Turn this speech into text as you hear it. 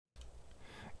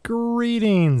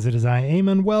Greetings, it is I,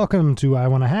 Eamon. Welcome to I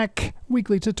Wanna Hack,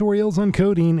 weekly tutorials on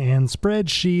coding and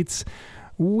spreadsheets.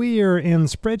 We are in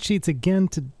spreadsheets again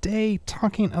today,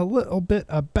 talking a little bit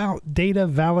about data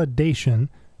validation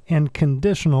and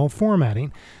conditional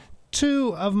formatting.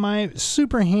 Two of my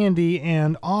super handy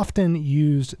and often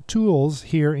used tools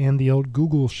here in the old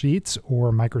Google Sheets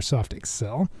or Microsoft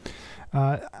Excel.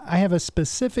 I have a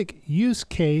specific use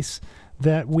case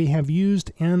that we have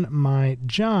used in my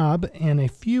job and a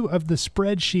few of the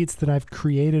spreadsheets that I've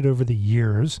created over the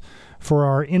years for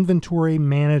our inventory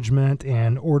management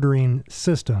and ordering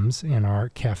systems in our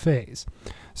cafes.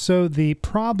 So the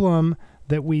problem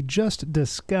that we just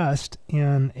discussed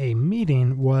in a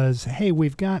meeting was, hey,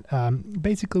 we've got,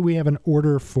 basically we have an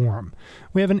order form.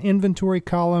 We have an inventory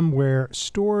column where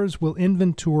stores will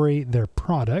inventory their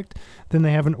product. Then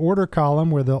they have an order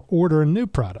column where they'll order a new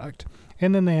product.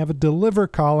 And then they have a deliver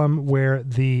column where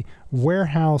the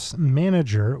warehouse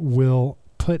manager will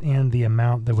put in the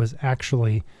amount that was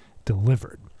actually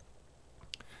delivered.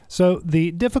 So the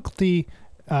difficulty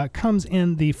comes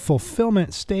in the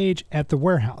fulfillment stage at the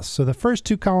warehouse. So the first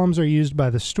two columns are used by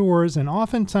the stores, and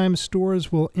oftentimes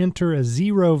stores will enter a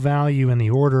zero value in the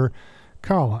order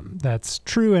column. That's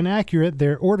true and accurate.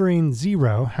 They're ordering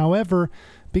zero. However,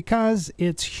 because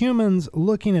it's humans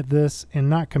looking at this and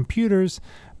not computers,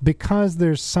 because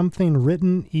there's something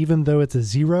written, even though it's a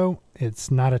zero, it's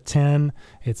not a 10,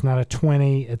 it's not a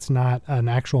 20, it's not an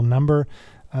actual number,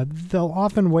 they'll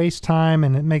often waste time,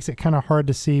 and it makes it kind of hard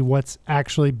to see what's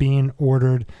actually being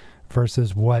ordered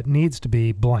versus what needs to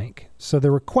be blank. So the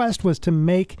request was to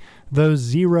make those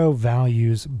zero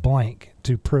values blank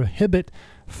to prohibit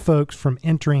folks from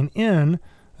entering in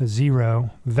a zero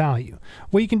value.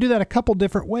 Well, you can do that a couple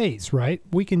different ways, right?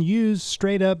 We can use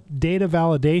straight up data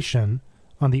validation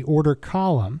on the order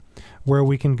column, where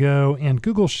we can go in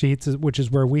Google Sheets, which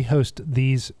is where we host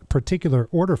these particular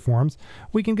order forms.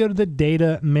 We can go to the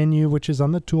data menu, which is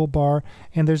on the toolbar,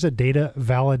 and there's a data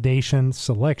validation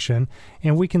selection,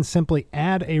 and we can simply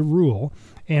add a rule,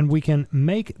 and we can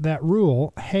make that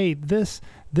rule, hey, this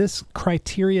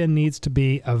criteria needs to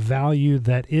be a value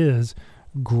that is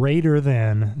greater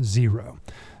than zero.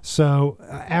 So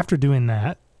after doing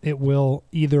that, it will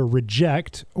either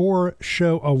reject or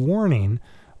show a warning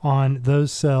on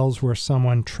those cells where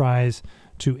someone tries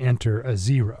to enter a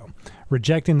zero.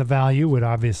 Rejecting the value would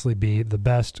obviously be the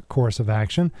best course of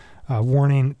action.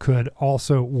 Warning could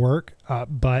also work,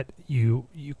 but you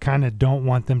kind of don't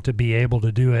want them to be able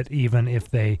to do it even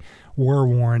if they were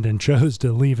warned and chose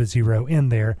to leave a zero in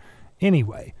there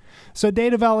anyway. So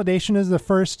data validation is the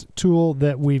first tool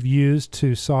that we've used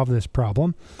to solve this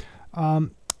problem.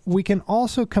 We can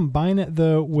also combine it,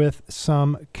 though, with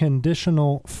some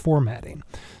conditional formatting.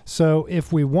 So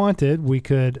if we wanted, we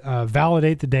could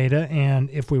validate the data, and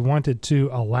if we wanted to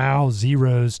allow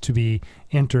zeros to be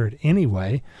entered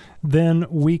anyway, then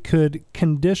we could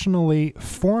conditionally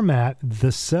format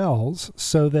the cells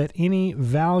so that any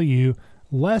value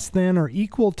less than or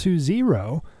equal to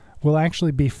zero will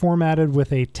actually be formatted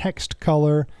with a text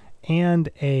color and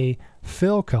a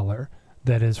fill color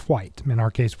that is white. In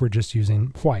our case, we're just using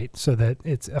white so that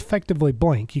it's effectively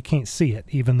blank. You can't see it.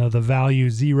 Even though the value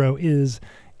zero is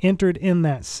entered in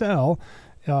that cell,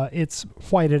 it's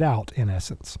whited out in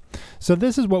essence. So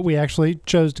this is what we actually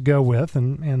chose to go with,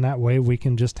 and that way we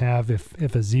can just have,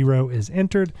 if a zero is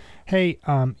entered, hey,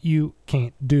 you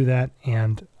can't do that,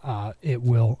 and it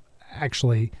will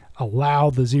actually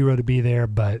allow the zero to be there,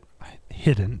 but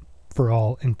hidden for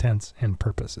all intents and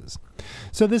purposes.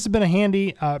 So this has been a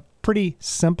handy, pretty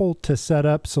simple to set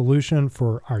up solution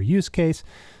for our use case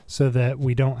so that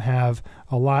we don't have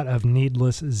a lot of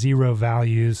needless zero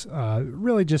values,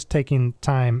 really just taking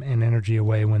time and energy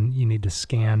away when you need to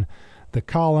scan the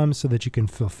column so that you can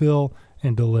fulfill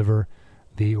and deliver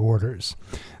the orders.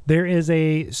 There is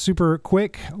a super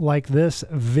quick like this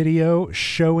video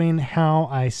showing how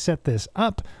I set this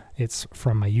up. It's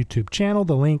from my YouTube channel.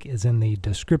 The link is in the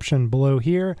description below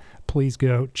here. Please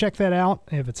go check that out.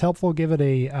 If it's helpful, give it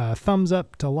a thumbs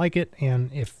up to like it.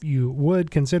 And if you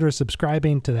would, consider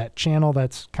subscribing to that channel.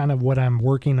 That's kind of what I'm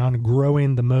working on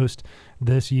growing the most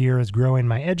this year, is growing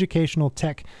my educational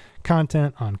tech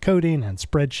content on coding and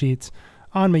spreadsheets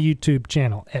on my YouTube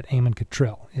channel at Eamon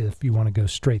Cottrell, if you want to go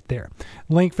straight there.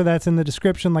 Link for that's in the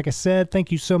description. Like I said,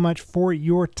 thank you so much for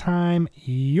your time.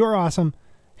 You're awesome.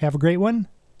 Have a great one.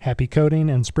 Happy coding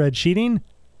and spreadsheeting.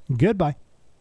 Goodbye.